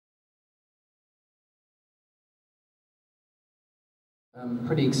I'm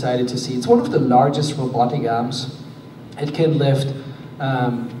pretty excited to see. It's one of the largest robotic arms. It can lift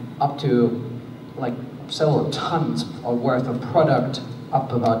up to like several tons worth of product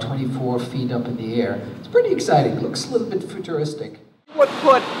up about 24 feet up in the air. It's pretty exciting. It looks a little bit futuristic. If you would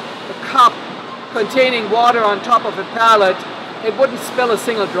put a cup containing water on top of a pallet, it wouldn't spill a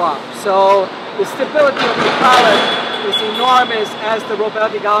single drop. So the stability of the pallet is enormous as the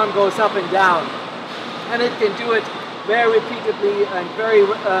robotic arm goes up and down. And it can do it very repeatedly and very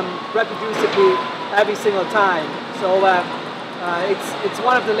reproducibly every single time. So it's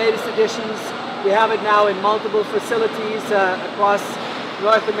one of the latest additions. We have it now in multiple facilities across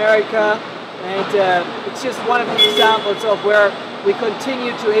North America, and it's just one of the examples of where we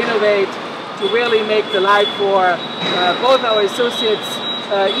continue to innovate to really make the life for both our associates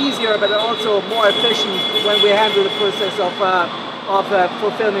easier, but also more efficient when we handle the process of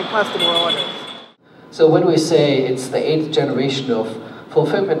fulfilling customer orders. So when we say it's the 8th generation of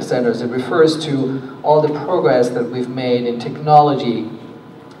fulfillment centers, it refers to all the progress that we've made in technology,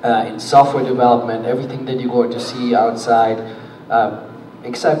 in software development, everything that you're going to see outside,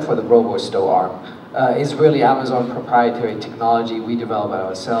 except for the Robosto arm, is really Amazon proprietary technology we develop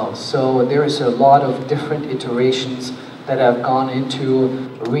ourselves. So there is a lot of different iterations that have gone into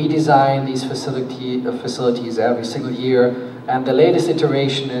redesign these facilities every single year. And the latest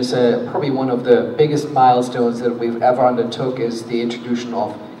iteration is probably one of the biggest milestones that we've ever undertook is the introduction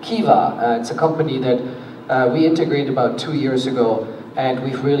of Kiva. It's a company that we integrated about 2 years ago, and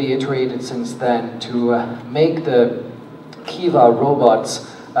we've really iterated since then to make the Kiva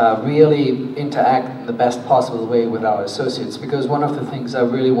robots really interact in the best possible way with our associates. Because one of the things I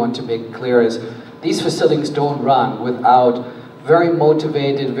really want to make clear is these facilities don't run without very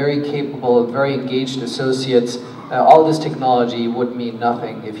motivated, very capable, very engaged associates. All this technology would mean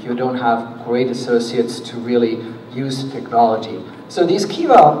nothing if you don't have great associates to really use the technology. So these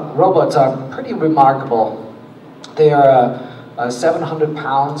Kiva robots are pretty remarkable. They are 700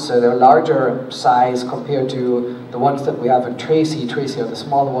 pounds, so they're larger size compared to the ones that we have in Tracy. Tracy are the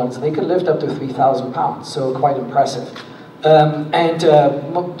smaller ones. They can lift up to 3,000 pounds, so quite impressive.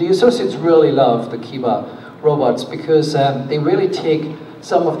 The associates really love the Kiva robots because they really take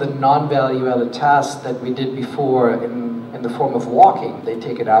some of the non-value-added tasks that we did before in the form of walking. They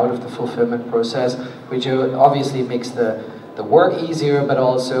take it out of the fulfillment process, which obviously makes the work easier, but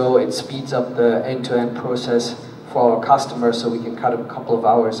also it speeds up the end-to-end process for our customers, so we can cut a couple of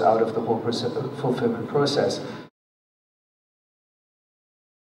hours out of the whole fulfillment process.